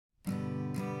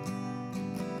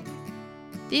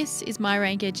This is My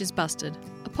Rain Gauge is Busted,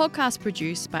 a podcast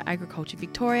produced by Agriculture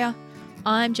Victoria.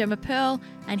 I'm Gemma Pearl,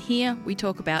 and here we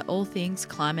talk about all things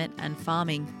climate and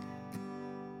farming.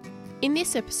 In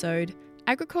this episode,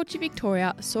 Agriculture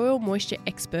Victoria soil moisture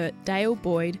expert Dale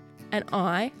Boyd and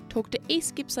I talk to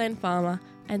East Gippsland farmer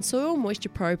and soil moisture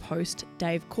probe host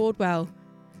Dave Caldwell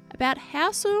about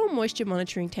how soil moisture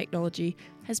monitoring technology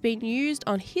has been used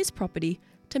on his property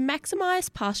to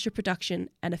maximise pasture production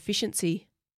and efficiency.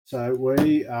 So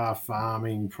we are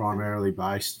farming primarily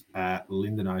based at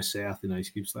Lindenow South in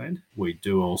East Gippsland. We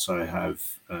do also have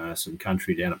some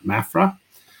country down at Maffra.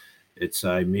 It's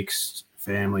a mixed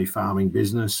family farming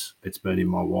business. It's been in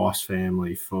my wife's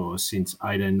family since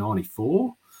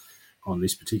 1894 on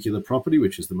this particular property,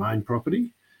 which is the main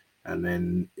property. And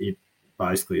then it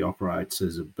basically operates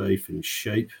as a beef and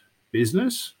sheep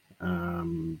business,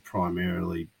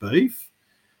 primarily beef.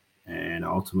 And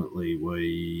ultimately,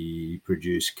 we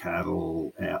produce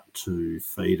cattle out to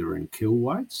feeder and kill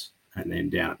weights. And then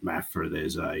down at Maffra,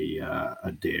 there's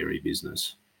a dairy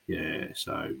business. Yeah,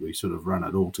 so we sort of run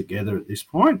it all together at this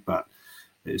point, but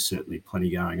there's certainly plenty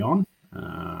going on.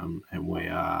 And we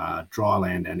are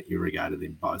dryland and irrigated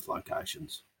in both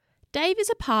locations. Dave is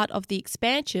a part of the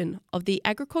expansion of the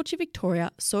Agriculture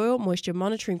Victoria Soil Moisture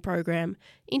Monitoring Program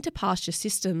into pasture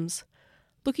systems,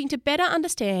 looking to better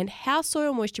understand how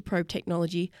soil moisture probe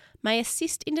technology may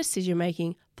assist in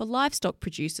decision-making for livestock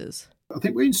producers. I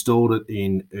think we installed it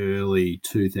in early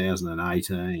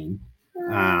 2018.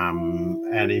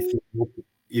 And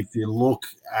if you look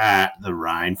at the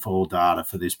rainfall data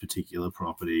for this particular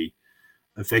property,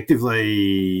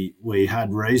 effectively we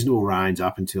had reasonable rains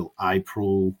up until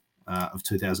April of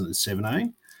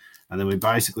 2017. And then we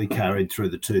basically carried through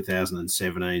the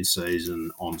 2017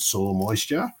 season on soil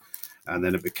moisture. And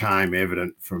then it became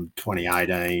evident from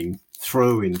 2018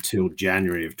 through until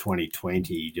January of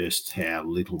 2020 just how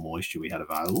little moisture we had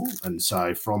available. And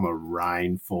so from a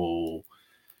rainfall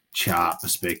chart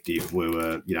perspective, we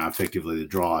were, effectively the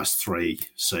driest 3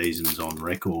 seasons on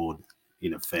record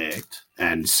in effect.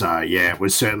 And so, it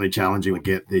was certainly challenging to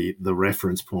get the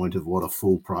reference point of what a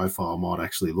full profile might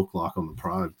actually look like on the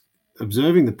probe.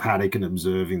 Observing the paddock and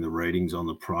observing the readings on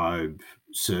the probe,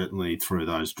 certainly through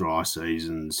those dry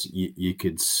seasons, you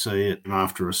could see it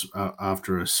after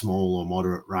a small or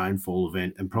moderate rainfall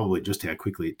event and probably just how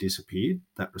quickly it disappeared,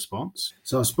 that response.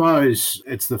 So I suppose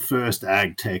it's the first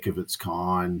ag tech of its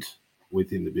kind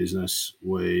within the business.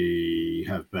 We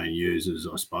have been users,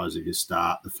 I suppose, if you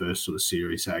start, the first sort of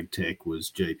serious ag tech was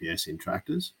GPS in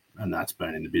tractors, and that's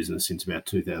been in the business since about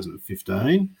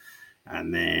 2015.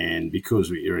 And then because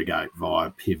we irrigate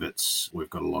via pivots, we've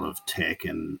got a lot of tech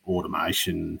and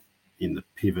automation in the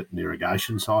pivot and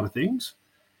irrigation side of things.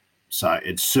 So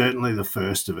it's certainly the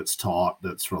first of its type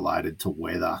that's related to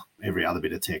weather. Every other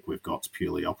bit of tech we've got is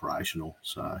purely operational.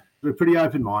 So we're pretty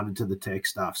open-minded to the tech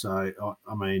stuff. So,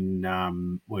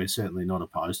 we're certainly not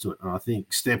opposed to it. And I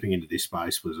think stepping into this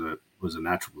space was a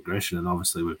natural progression. And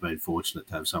obviously we've been fortunate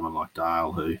to have someone like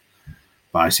Dale who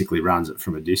basically runs it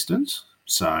from a distance.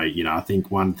 So, I think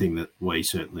one thing that we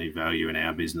certainly value in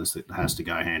our business that has to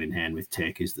go hand in hand with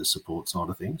tech is the support side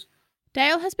of things.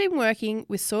 Dale has been working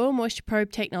with soil moisture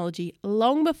probe technology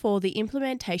long before the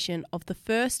implementation of the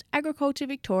first Agriculture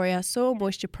Victoria soil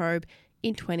moisture probe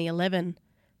in 2011.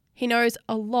 He knows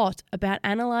a lot about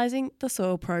analysing the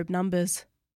soil probe numbers.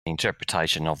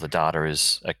 Interpretation of the data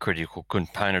is a critical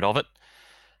component of it.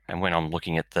 And when I'm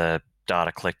looking at the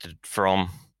data collected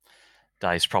from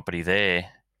Dave's property there,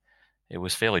 it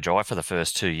was fairly dry for the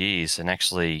first 2 years, and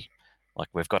actually,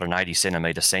 we've got an 80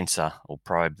 centimetre sensor or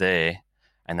probe there,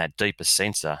 and that deepest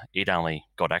sensor, it only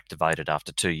got activated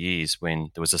after 2 years when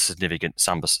there was a significant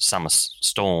summer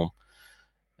storm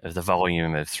of the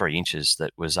volume of 3 inches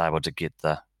that was able to get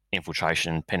the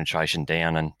infiltration and penetration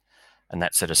down, and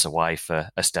that set us away for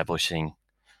establishing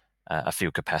a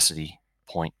field capacity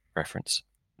point reference.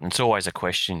 And it's always a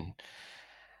question,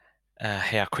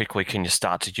 how quickly can you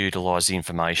start to utilise the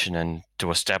information and to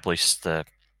establish the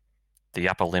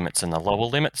upper limits and the lower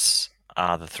limits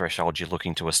are the thresholds you're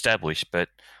looking to establish. But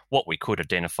what we could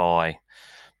identify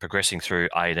progressing through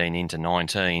 18 into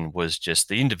 19 was just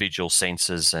the individual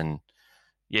sensors, and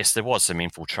yes, there was some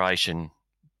infiltration,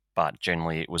 but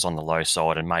generally it was on the low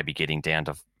side and maybe getting down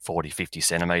to 40, 50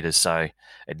 centimetres, so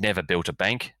it never built a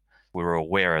bank. We were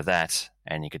aware of that,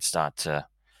 and you could start to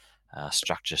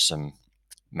structure some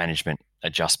management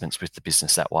adjustments with the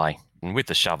business that way. And with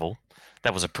the shovel,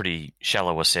 that was a pretty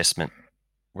shallow assessment,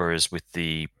 whereas with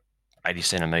the 80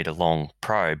 centimetre long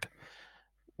probe,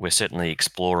 we're certainly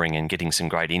exploring and getting some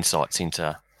great insights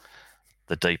into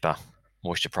the deeper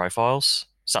moisture profiles,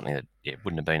 something that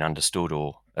wouldn't have been understood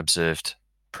or observed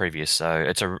previous. So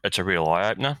it's a real eye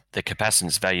opener. The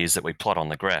capacitance values that we plot on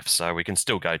the graph, so we can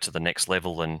still go to the next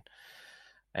level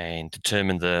and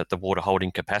determine the water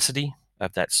holding capacity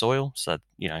of that soil. So,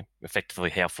 effectively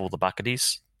how full the bucket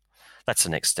is. That's the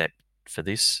next step for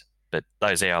this. But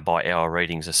those hour by hour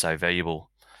readings are so valuable.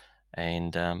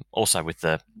 And also with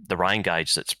the rain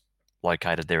gauge that's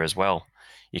located there as well,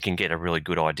 you can get a really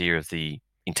good idea of the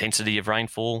intensity of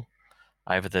rainfall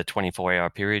over the 24-hour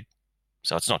period.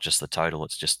 So it's not just the total,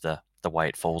 it's just the way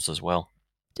it falls as well.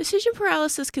 Decision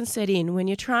paralysis can set in when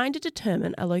you're trying to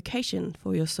determine a location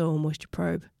for your soil moisture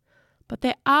probe. But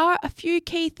there are a few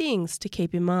key things to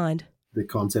keep in mind. The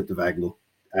concept of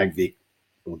AgVic,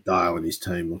 or Dale and his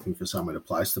team looking for somewhere to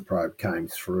place the probe, came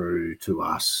through to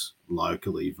us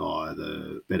locally via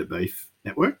the Better Beef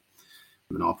network.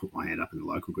 And I put my hand up in the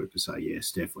local group to say,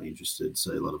 yes, definitely interested,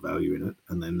 see a lot of value in it.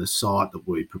 And then the site that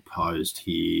we proposed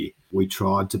here, we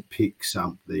tried to pick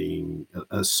something,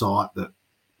 a site that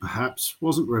perhaps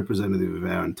wasn't representative of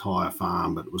our entire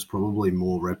farm, but was probably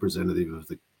more representative of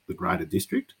the greater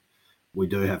district. We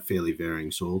do have fairly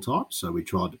varying soil types, so we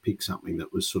tried to pick something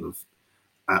that was sort of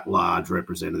at large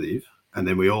representative. And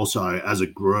then we also, as a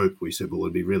group, we said, well,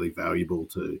 it'd be really valuable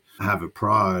to have a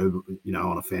probe,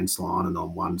 on a fence line, and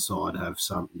on one side have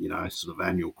some, sort of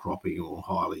annual cropping or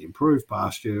highly improved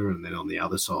pasture, and then on the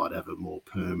other side have a more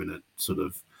permanent sort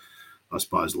of, I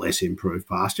suppose, less improved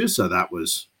pasture. So that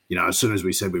was, as soon as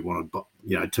we said we wanted,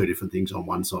 two different things on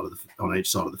on each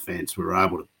side of the fence, we were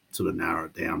able to sort of narrow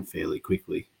it down fairly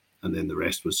quickly. And then the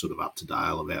rest was sort of up to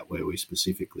Dale about where we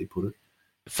specifically put it.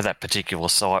 For that particular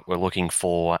site, we're looking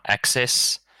for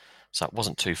access. So it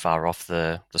wasn't too far off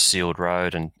the sealed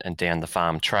road and down the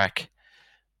farm track.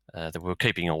 That we were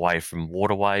keeping away from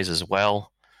waterways as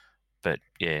well. But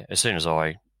yeah, as soon as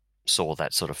I saw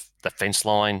that sort of the fence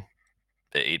line,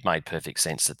 it made perfect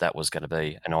sense that was going to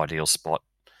be an ideal spot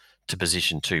to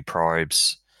position two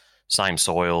probes, same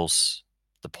soils.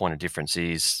 The point of difference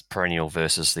is perennial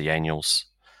versus the annuals.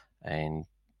 And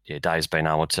yeah, Dave's been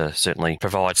able to certainly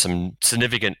provide some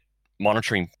significant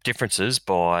monitoring differences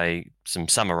by some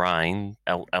summer rain,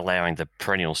 allowing the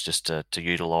perennials just to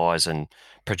utilise and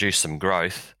produce some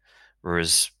growth,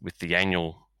 whereas with the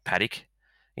annual paddock,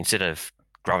 instead of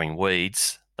growing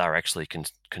weeds, they're actually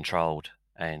controlled,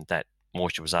 and that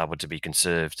moisture was able to be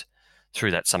conserved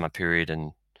through that summer period,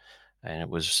 and it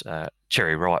was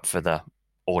cherry ripe for the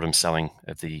autumn sowing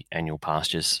of the annual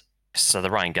pastures. So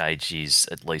the rain gauge is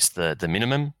at least the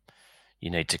minimum. You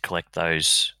need to collect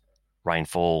those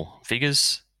rainfall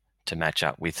figures to match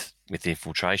up with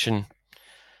infiltration.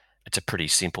 It's a pretty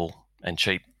simple and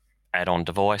cheap add-on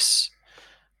device.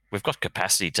 We've got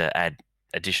capacity to add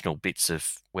additional bits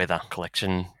of weather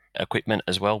collection equipment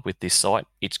as well with this site.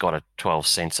 It's got a 12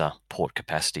 sensor port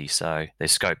capacity, so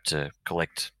there's scope to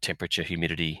collect temperature,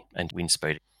 humidity, and wind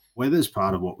speed. Weather's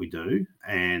part of what we do,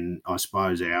 and I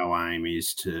suppose our aim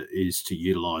is to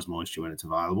utilise moisture when it's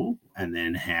available, and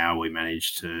then how we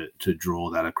manage to draw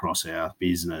that across our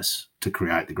business to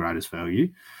create the greatest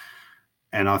value.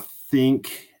 And I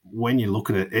think when you look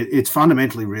at it, it's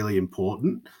fundamentally really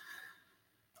important.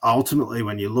 Ultimately,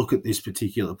 when you look at this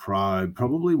particular probe,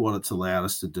 probably what it's allowed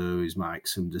us to do is make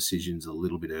some decisions a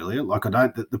little bit earlier. Like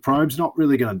the probe's not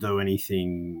really going to do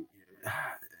anything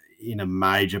in a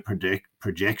major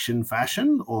projection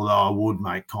fashion, although I would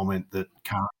make comment that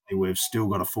currently we've still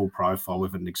got a full profile.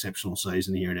 We've had an exceptional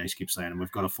season here in East Gippsland, and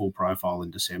we've got a full profile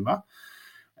in December.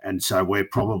 And so we're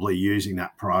probably using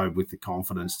that probe with the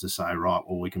confidence to say, right,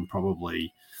 well, we can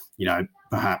probably,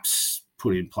 perhaps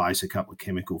put in place a couple of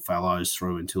chemical fallows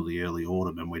through until the early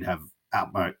autumn, and we'd have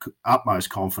utmost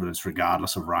confidence,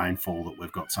 regardless of rainfall, that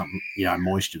we've got some,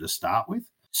 moisture to start with.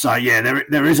 So, yeah,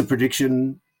 there is a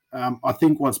prediction. I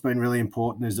think what's been really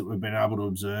important is that we've been able to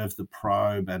observe the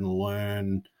probe and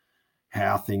learn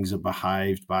how things are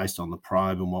behaved based on the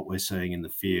probe and what we're seeing in the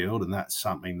field, and that's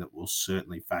something that will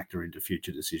certainly factor into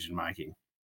future decision making.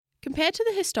 Compared to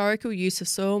the historical use of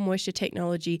soil moisture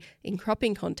technology in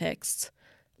cropping contexts,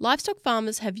 livestock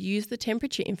farmers have used the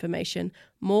temperature information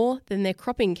more than their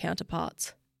cropping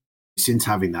counterparts. Since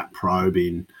having that probe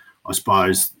in, I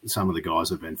suppose some of the guys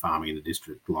who've been farming in the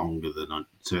district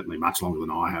certainly much longer than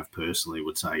I have personally,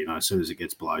 would say, as soon as it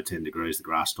gets below 10 degrees, the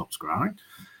grass stops growing.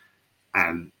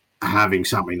 And having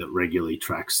something that regularly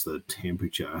tracks the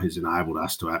temperature has enabled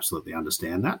us to absolutely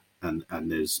understand that. And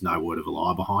there's no word of a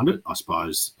lie behind it. I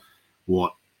suppose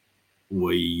what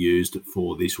we used it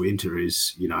for this winter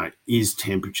is, is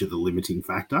temperature the limiting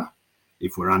factor?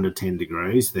 If we're under 10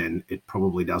 degrees, then it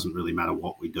probably doesn't really matter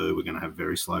what we do. We're going to have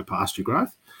very slow pasture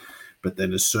growth. But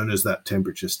then as soon as that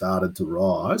temperature started to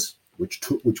rise,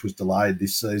 which was delayed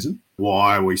this season.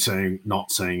 Why are we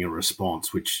not seeing a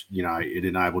response? Which, it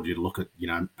enabled you to look at,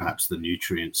 perhaps the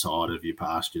nutrient side of your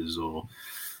pastures or,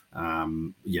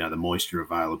 the moisture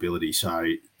availability. So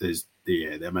there's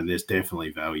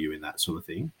definitely value in that sort of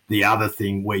thing. The other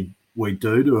thing, we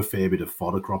do a fair bit of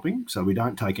fodder cropping. So we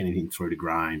don't take anything through to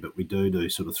grain, but we do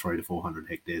sort of 300 to 400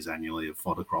 hectares annually of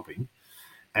fodder cropping.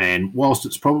 And whilst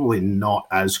it's probably not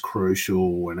as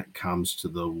crucial when it comes to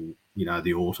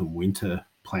the autumn winter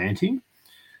planting,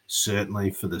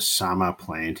 certainly for the summer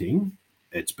planting,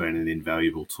 it's been an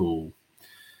invaluable tool.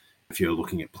 If you're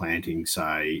looking at planting,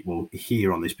 say, well,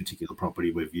 here on this particular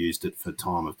property, we've used it for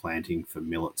time of planting for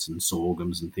millets and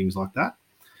sorghums and things like that.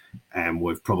 And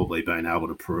we've probably been able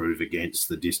to prove against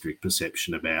the district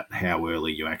perception about how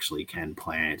early you actually can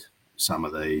plant some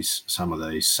of these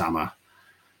summer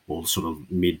or sort of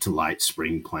mid to late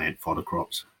spring plant fodder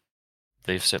crops.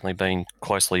 They've certainly been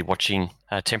closely watching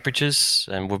temperatures,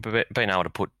 and we've been able to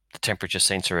put the temperature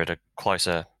sensor at a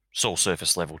closer soil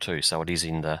surface level too, so it is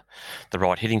in the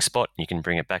right hitting spot. You can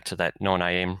bring it back to that 9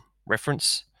 a.m.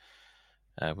 reference,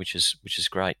 which is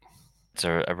great. It's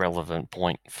a relevant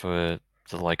point for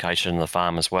the location of the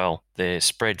farm as well. They're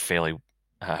spread fairly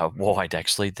wide,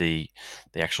 actually, the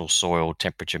actual soil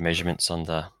temperature measurements on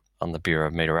the Bureau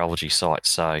of Meteorology site.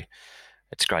 So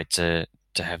it's great to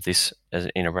have this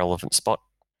in a relevant spot.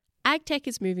 AgTech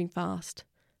is moving fast.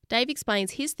 Dave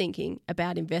explains his thinking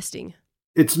about investing.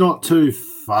 It's not too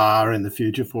far in the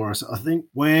future for us. I think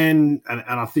and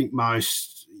I think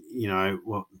most,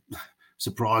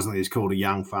 surprisingly is called a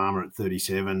young farmer at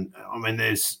 37. I mean,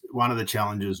 there's one of the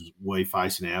challenges we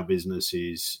face in our business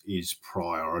is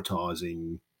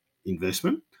prioritising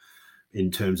investment in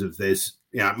terms of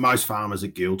most farmers are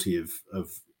guilty of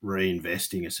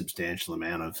reinvesting a substantial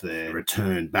amount of their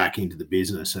return back into the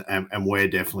business. And we're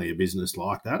definitely a business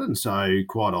like that. And so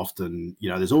quite often,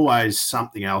 there's always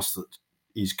something else that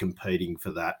is competing for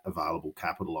that available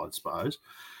capital, I suppose.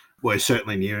 We're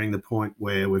certainly nearing the point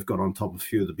where we've got on top of a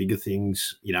few of the bigger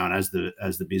things, and as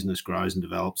the business grows and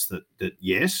develops, that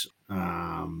yes,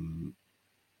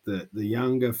 the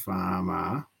younger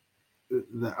farmer,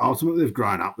 ultimately they've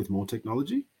grown up with more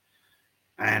technology.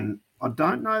 And I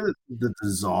don't know that the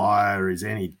desire is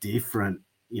any different.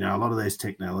 A lot of these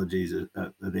technologies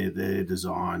they're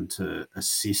designed to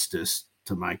assist us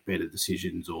to make better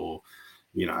decisions or,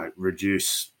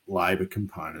 reduce labour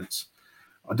components.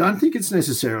 I don't think it's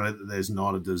necessarily that there's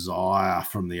not a desire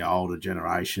from the older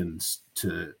generations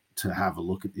to have a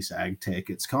look at this ag tech.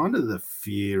 It's kind of the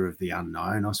fear of the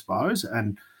unknown, I suppose.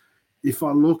 And if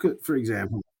I look at, for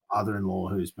example, my father-in-law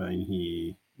who's been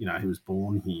here, he was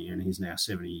born here and he's now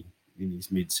 70, in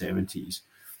his mid-70s.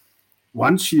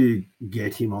 Once you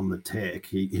get him on the tech,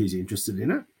 he's interested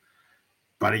in it.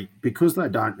 But because they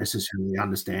don't necessarily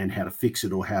understand how to fix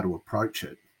it or how to approach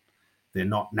it, they're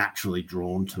not naturally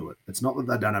drawn to it. It's not that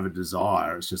they don't have a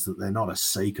desire. It's just that they're not a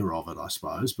seeker of it, I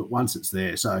suppose. But once it's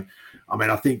there. So,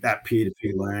 I think that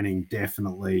peer-to-peer learning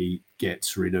definitely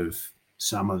gets rid of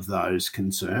some of those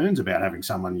concerns about having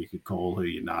someone you could call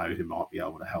who might be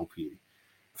able to help you.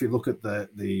 If you look at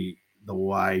the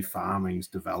way farming's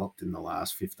developed in the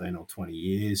last 15 or 20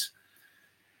 years,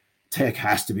 tech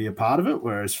has to be a part of it,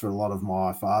 whereas for a lot of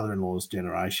my father-in-law's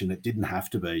generation, it didn't have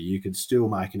to be. You could still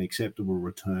make an acceptable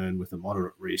return with a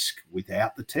moderate risk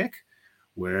without the tech,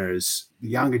 whereas the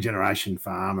younger generation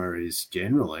farmer is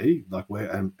generally, like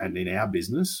and in our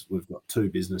business, we've got two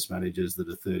business managers that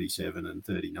are 37 and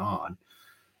 39,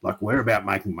 like we're about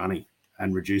making money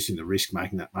and reducing the risk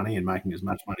making that money and making as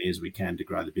much money as we can to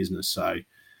grow the business. So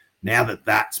now that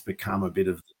that's become a bit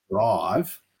of the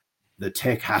drive, the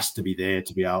tech has to be there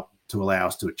to be able to allow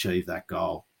us to achieve that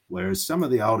goal. Whereas some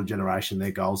of the older generation,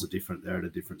 their goals are different. They're at a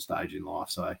different stage in life.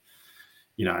 So,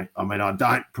 I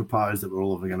don't propose that we're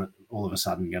all of a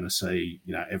sudden going to see,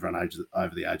 everyone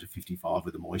over the age of 55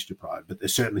 with a moisture probe, but they're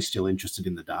certainly still interested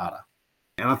in the data.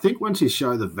 And I think once you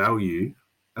show the value,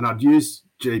 and I'd use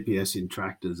GPS in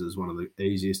tractors as one of the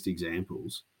easiest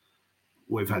examples.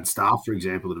 We've had staff, for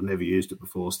example, that have never used it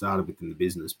before, started within the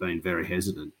business, been very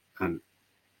hesitant. And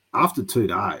after 2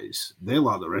 days, they're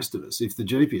like the rest of us. If the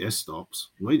GPS stops,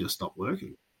 we just stop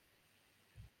working.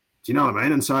 Do you know what I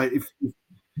mean? And so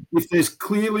if there's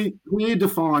clear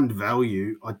defined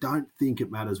value, I don't think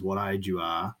it matters what age you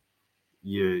are,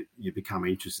 you become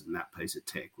interested in that piece of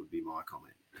tech would be my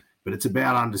comment. But it's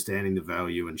about understanding the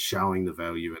value and showing the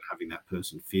value and having that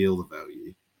person feel the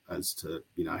value as to,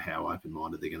 how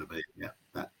open-minded they're going to be about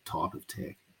that type of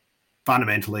tech.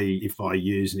 Fundamentally, if I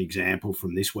use an example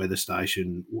from this weather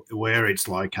station, where it's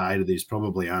located is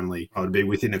probably only, I would be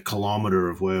within a kilometre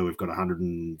of where we've got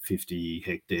 150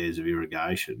 hectares of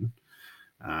irrigation.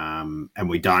 And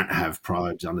we don't have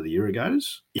probes under the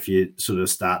irrigators. If you sort of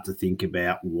start to think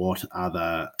about what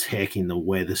other tech in the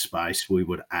weather space we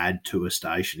would add to a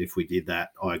station if we did that,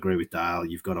 I agree with Dale.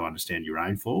 You've got to understand your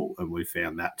rainfall, and we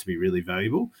found that to be really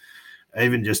valuable.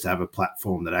 Even just to have a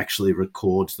platform that actually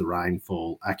records the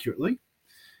rainfall accurately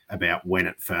about when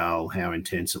it fell, how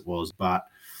intense it was. But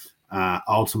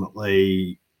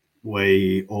ultimately,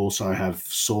 we also have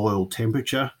soil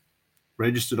temperature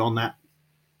registered on that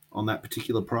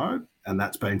particular probe, and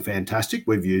that's been fantastic.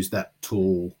 We've used that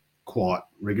tool quite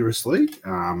rigorously.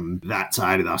 That's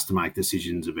aided us to make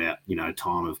decisions about,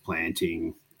 time of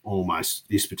planting. Almost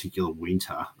this particular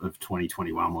winter of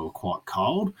 2021, we were quite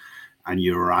cold, and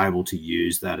you were able to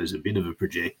use that as a bit of a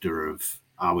projector of,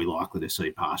 are we likely to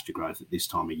see pasture growth at this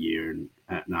time of year, and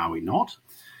are we not?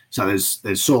 So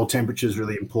there's soil temperature is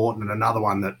really important. And another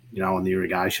one that, on the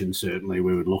irrigation, certainly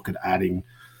we would look at adding,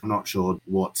 I'm not sure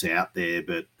what's out there,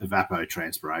 but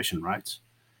evapotranspiration rates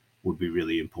would be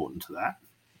really important to that.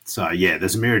 So, yeah,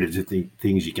 there's a myriad of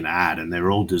things you can add, and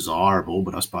they're all desirable,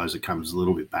 but I suppose it comes a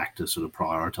little bit back to sort of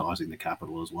prioritising the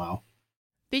capital as well.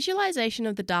 Visualisation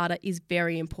of the data is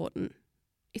very important.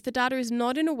 If the data is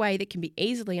not in a way that can be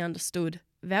easily understood,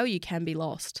 value can be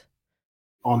lost.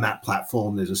 On that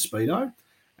platform, there's a speedo,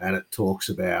 and it talks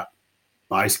about,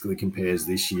 basically compares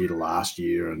this year to last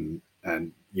year and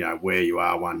where you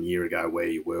are 1 year ago, where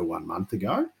you were 1 month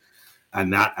ago.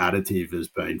 And that additive has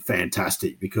been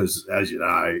fantastic because, as you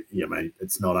know,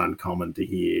 it's not uncommon to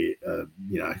hear,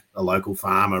 a local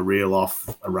farmer reel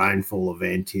off a rainfall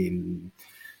event in,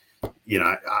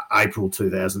 April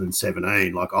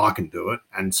 2017. Like, I can do it.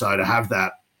 And so to have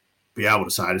that, be able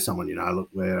to say to someone, look,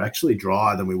 we're actually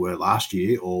drier than we were last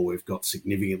year, or we've got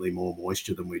significantly more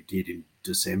moisture than we did in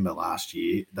December last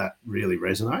year, that really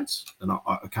resonates. And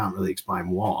I can't really explain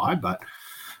why, but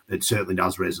it certainly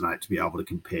does resonate to be able to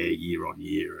compare year on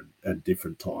year and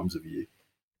different times of year.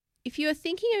 If you are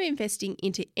thinking of investing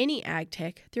into any ag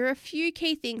tech, there are a few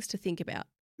key things to think about.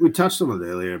 We touched on it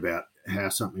earlier about how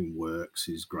something works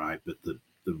is great, but the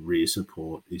rear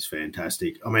support is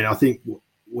fantastic. I mean, I think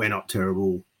we're not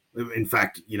terrible. In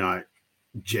fact,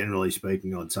 generally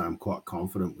speaking, I'd say I'm quite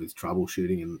confident with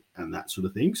troubleshooting and that sort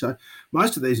of thing. So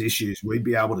most of these issues we'd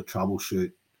be able to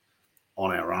troubleshoot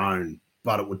on our own,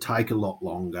 but it would take a lot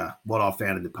longer. What I've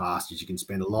found in the past is you can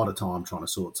spend a lot of time trying to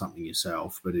sort something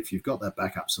yourself, but if you've got that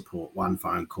backup support, one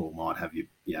phone call might have you,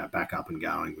 back up and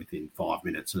going within 5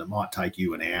 minutes, and it might take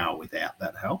you an hour without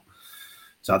that help.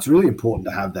 So it's really important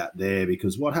to have that there,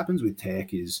 because what happens with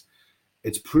tech is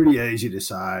it's pretty easy to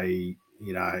say,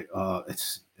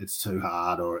 it's too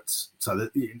hard, or it's so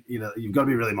that, you've got to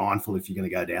be really mindful if you're going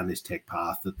to go down this tech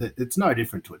path that it's no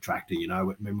different to a tractor.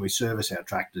 When we service our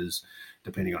tractors,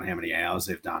 depending on how many hours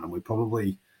they've done, and we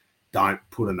probably don't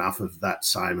put enough of that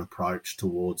same approach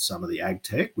towards some of the ag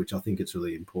tech, which I think it's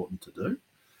really important to do.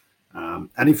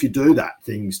 And if you do that,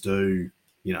 things do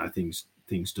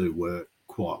work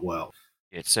quite well.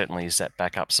 It certainly is that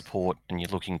backup support, and you're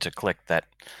looking to collect that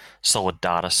solid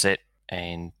data set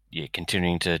and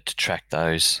continuing to track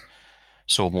those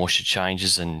soil moisture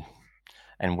changes and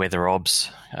weather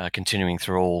obs, continuing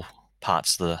through all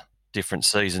parts of the different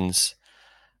seasons.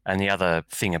 And the other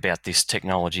thing about this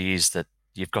technology is that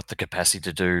you've got the capacity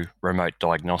to do remote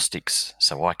diagnostics.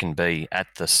 So I can be at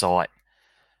the site,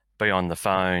 be on the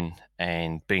phone,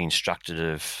 and be instructed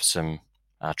of some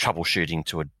troubleshooting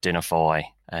to identify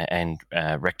and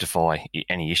rectify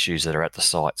any issues that are at the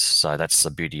sites. So that's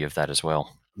the beauty of that as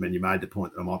well. I mean, you made the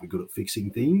point that I might be good at fixing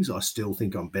things. I still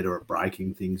think I'm better at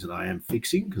breaking things than I am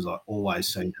fixing, because I always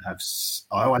seem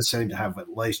to have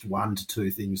at least 1 to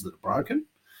 2 things that are broken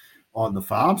on the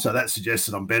farm. So that suggests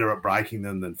that I'm better at breaking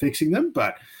them than fixing them.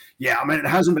 But yeah, I mean, it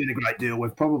hasn't been a great deal.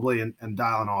 We've probably, and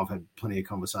Dale and I have had plenty of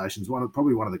conversations.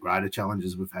 Probably one of the greater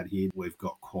challenges we've had here, we've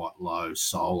got quite low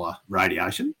solar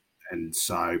radiation. And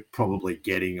so probably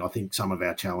I think some of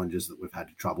our challenges that we've had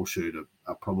to troubleshoot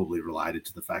are probably related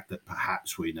to the fact that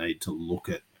perhaps we need to look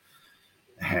at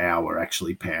how we're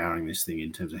actually powering this thing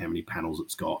in terms of how many panels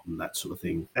it's got and that sort of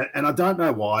thing. And I don't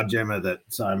know why, Gemma, that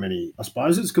so many, I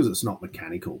suppose it's because it's not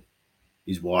mechanical,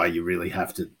 is why you really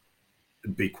have to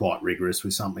be quite rigorous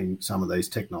with some of these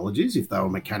technologies. If they were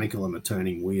mechanical and a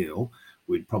turning wheel,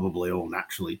 we'd probably all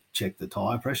naturally check the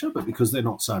tyre pressure, but because they're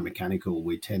not so mechanical,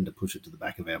 we tend to push it to the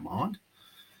back of our mind.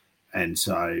 And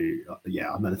so,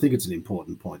 yeah, I mean, I think it's an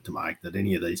important point to make that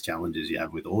any of these challenges you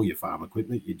have with all your farm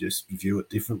equipment, you just view it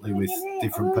differently with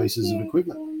different pieces of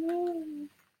equipment.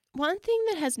 One thing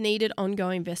that has needed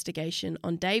ongoing investigation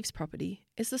on Dave's property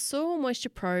is the soil moisture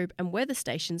probe and weather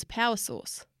station's power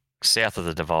source. South of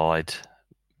the Divide,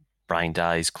 rain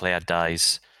days, cloud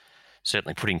days,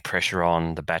 certainly putting pressure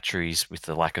on the batteries with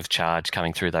the lack of charge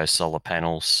coming through those solar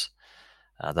panels.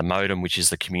 The modem, which is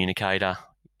the communicator,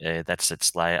 that's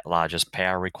its largest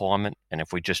power requirement. And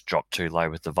if we just drop too low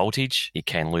with the voltage, it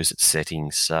can lose its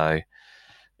settings. So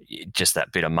just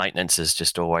that bit of maintenance is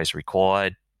just always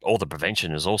required. All the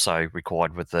prevention is also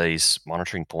required with these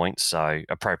monitoring points. So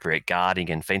appropriate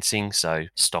guarding and fencing, so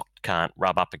stock can't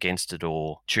rub up against it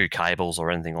or chew cables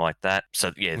or anything like that.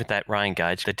 So yeah, with that rain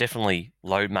gauge, they're definitely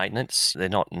low maintenance. They're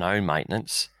not no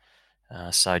maintenance.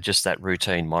 So just that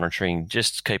routine monitoring,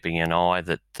 just keeping an eye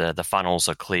that the funnels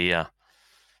are clear,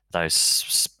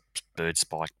 those bird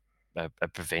spike are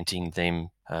preventing them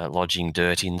lodging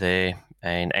dirt in there.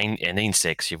 And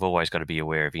insects, you've always got to be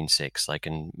aware of insects. They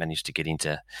can manage to get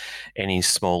into any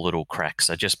small little cracks.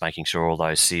 So just making sure all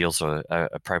those seals are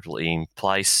appropriately in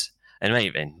place, and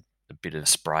even a bit of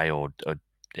spray or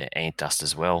ant dust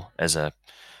as well as a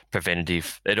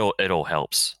preventative. It all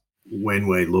helps. When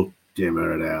we look,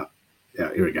 Gemma, at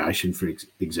our irrigation, for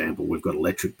example, we've got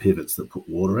electric pivots that put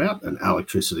water out, and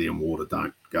electricity and water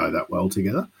don't go that well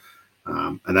together.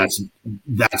 And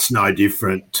that's no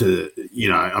different to,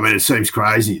 it seems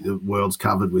crazy. The world's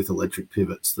covered with electric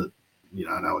pivots that,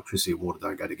 and electricity and water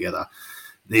don't go together.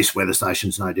 This weather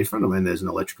station's no different. I mean, there's an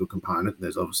electrical component.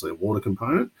 There's obviously a water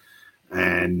component.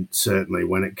 And certainly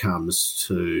when it comes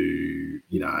to,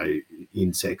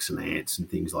 insects and ants and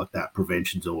things like that,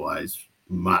 prevention's always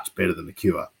much better than the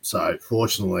cure. So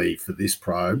fortunately for this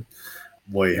probe,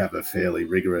 we have a fairly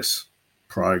rigorous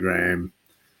program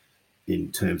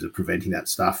in terms of preventing that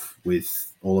stuff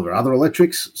with all of our other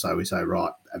electrics. So we say,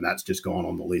 right, and that's just gone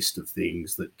on the list of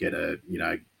things that get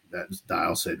as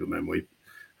Dale said, when we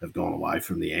have gone away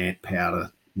from the ant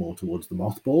powder more towards the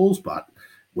mothballs, but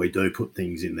we do put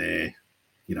things in there,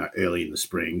 early in the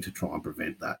spring to try and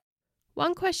prevent that.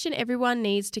 One question everyone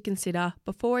needs to consider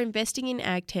before investing in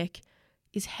ag tech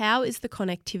is, how is the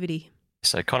connectivity?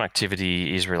 So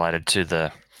connectivity is related to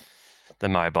the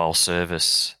mobile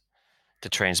service to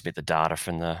transmit the data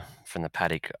from the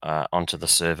paddock onto the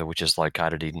server, which is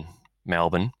located in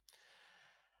Melbourne.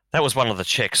 That was one of the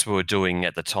checks we were doing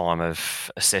at the time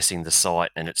of assessing the site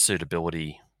and its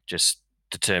suitability, just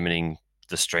determining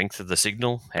the strength of the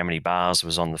signal, how many bars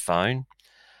was on the phone.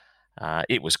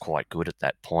 It was quite good at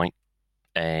that point.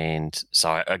 And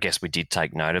so I guess we did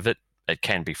take note of it. It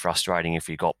can be frustrating if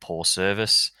you got poor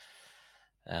service.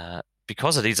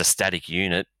 Because it is a static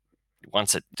unit,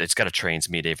 once it's got to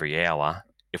transmit every hour.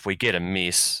 If we get a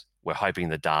miss, we're hoping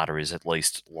the data is at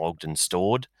least logged and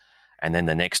stored. And then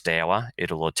the next hour,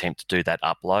 it'll attempt to do that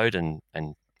upload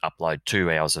and upload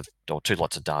 2 hours or 2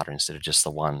 lots of data instead of just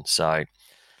the one. So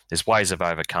there's ways of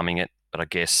overcoming it. But I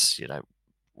guess,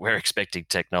 we're expecting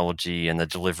technology and the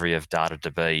delivery of data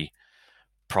to be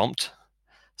prompt.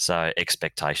 So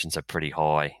expectations are pretty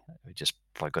high. We just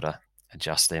probably got to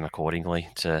adjust them accordingly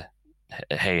to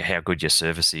how good your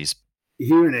service is.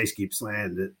 Here in East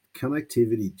Gippsland, that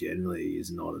connectivity generally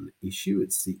is not an issue.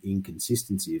 It's the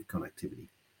inconsistency of connectivity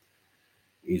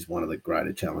is one of the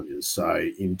greater challenges. So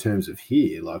in terms of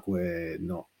here, like we're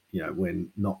not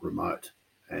remote,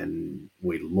 and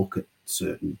we look at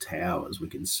certain towers, we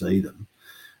can see them,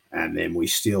 and then we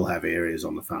still have areas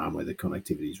on the farm where the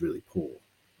connectivity is really poor.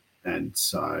 And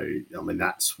so,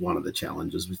 that's one of the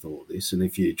challenges with all of this. And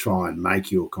if you try and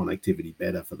make your connectivity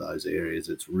better for those areas,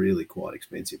 it's really quite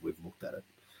expensive. We've looked at it.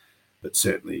 But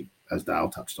certainly, as Dale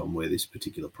touched on, where this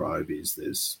particular probe is,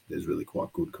 there's really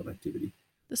quite good connectivity.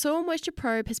 The soil moisture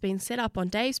probe has been set up on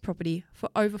Dave's property for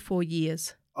over 4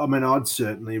 years. I'd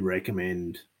certainly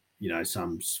recommend,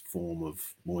 some form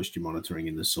of moisture monitoring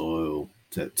in the soil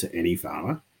to any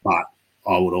farmer. But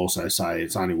I would also say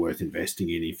it's only worth investing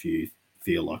in if you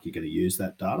feel like you're going to use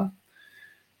that data.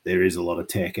 There is a lot of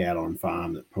tech out on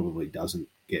farm that probably doesn't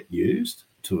get used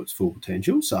to its full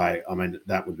potential. So,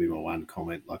 that would be my one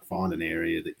comment, like find an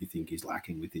area that you think is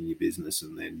lacking within your business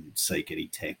and then seek any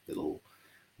tech that'll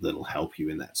help you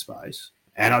in that space.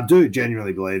 And I do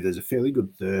genuinely believe there's a fairly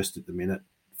good thirst at the minute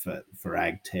for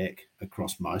ag tech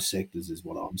across most sectors is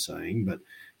what I'm seeing. But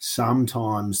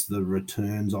sometimes the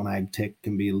returns on ag tech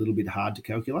can be a little bit hard to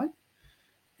calculate.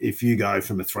 If you go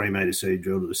from a 3-metre seed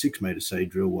drill to a 6-metre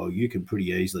seed drill, well, you can pretty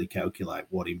easily calculate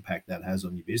what impact that has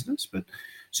on your business. But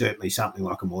certainly something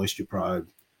like a moisture probe,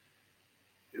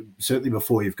 certainly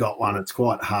before you've got one, it's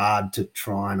quite hard to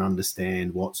try and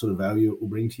understand what sort of value it will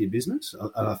bring to your business.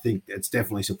 And I think it's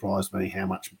definitely surprised me how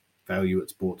much value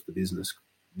it's brought to the business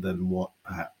than what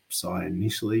perhaps I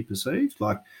initially perceived.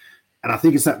 And I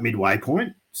think it's that midway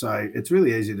point. So it's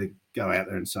really easy to go out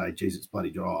there and say, geez, it's bloody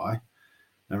dry.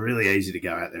 And really easy to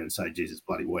go out there and say, geez, it's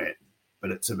bloody wet.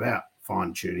 But it's about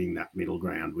fine-tuning that middle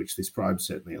ground, which this probe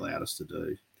certainly allowed us to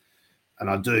do. And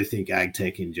I do think ag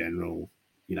tech in general,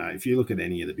 if you look at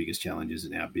any of the biggest challenges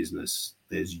in our business,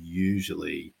 there's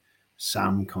usually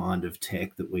some kind of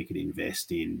tech that we could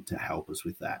invest in to help us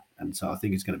with that. And so I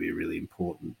think it's going to be a really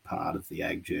important part of the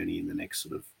ag journey in the next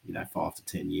sort of, 5 to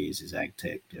 10 years is ag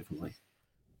tech, definitely.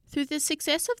 Through the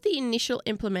success of the initial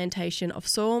implementation of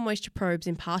soil moisture probes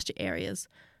in pasture areas,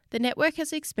 the network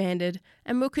has expanded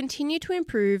and will continue to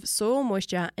improve soil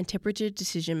moisture and temperature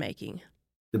decision making.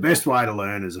 The best way to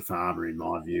learn as a farmer, in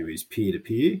my view, is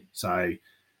peer-to-peer. So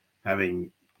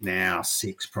having now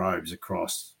 6 probes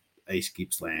across East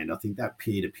Gippsland, I think that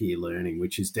peer-to-peer learning,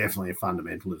 which is definitely a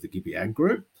fundamental of the Gippy Ag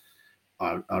Group,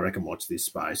 I reckon watch this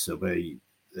space.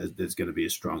 There's going to be a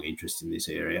strong interest in this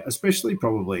area, especially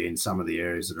probably in some of the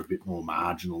areas that are a bit more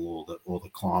marginal or the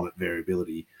climate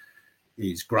variability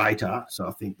is greater. So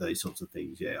I think these sorts of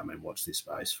things, watch this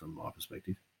space from my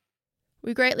perspective.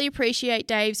 We greatly appreciate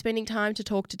Dave spending time to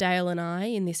talk to Dale and I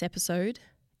in this episode.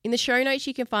 In the show notes,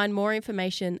 you can find more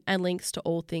information and links to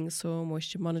all things soil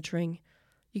moisture monitoring.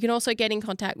 You can also get in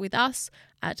contact with us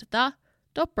at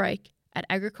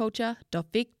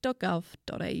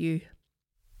the.break@agriculture.vic.gov.au.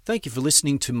 Thank you for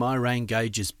listening to My Rain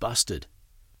Gauge is Busted.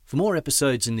 For more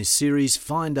episodes in this series,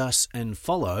 find us and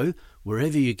follow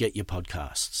wherever you get your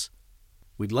podcasts.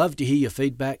 We'd love to hear your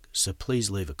feedback, so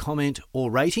please leave a comment or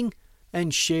rating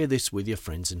and share this with your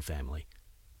friends and family.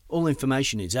 All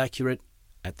information is accurate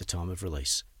at the time of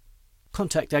release.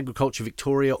 Contact Agriculture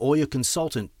Victoria or your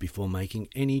consultant before making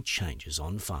any changes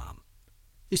on farm.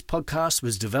 This podcast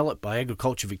was developed by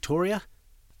Agriculture Victoria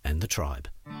and the Tribe.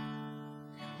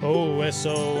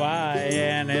 OSOI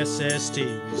and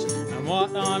SSTs, and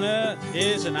what on earth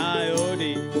is an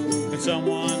IOD? Can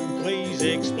someone please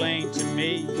explain to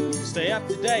me? Stay up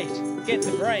to date, get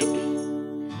the break.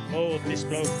 Oh, this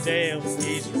bloke Dale,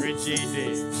 he's Richie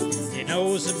Diggs. He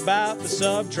knows about the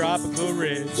subtropical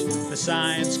ridge. The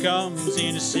science comes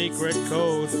in a secret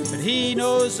code, but he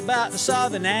knows about the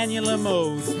southern annular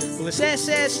mode. Well, this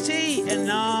SST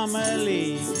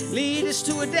anomaly lead us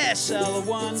to a decile of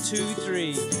 1, 2,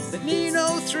 3. The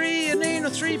Nino 3 and Nino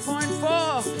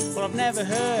 3.4. Well, I've never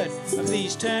heard of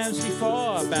these terms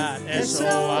before about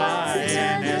SOI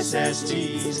and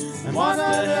SSTs. And what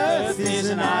on earth is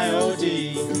an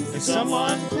IOD? Can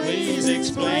someone please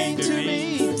explain to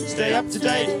me? Stay up to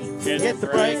date, get the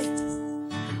break.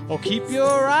 Or keep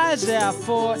your eyes out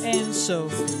for ENSO.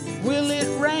 Will it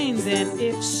rain then?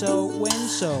 If so, when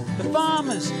so? The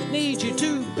farmers need you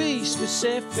to be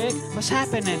specific. What's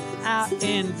happening out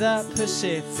in the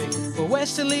Pacific? For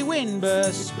westerly wind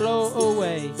bursts blow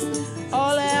away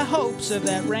all our hopes of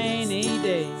that rainy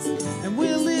day. And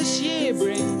will this year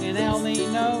bring an El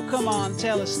Nino? Come on,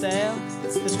 tell us, Dale,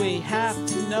 'cause we have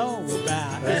to know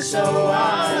about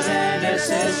SOIs and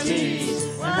SSTs.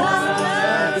 And what on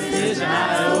earth is an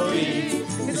IOD?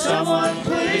 Can someone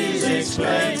please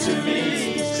explain to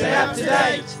me? Stay up to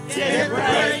date, get a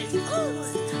break.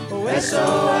 Oh,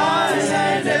 SOIs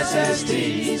and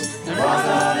SSTs. And what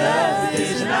on earth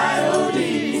is an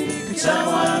IOD? Can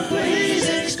someone please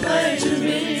explain to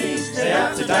me? Stay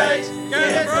up to date.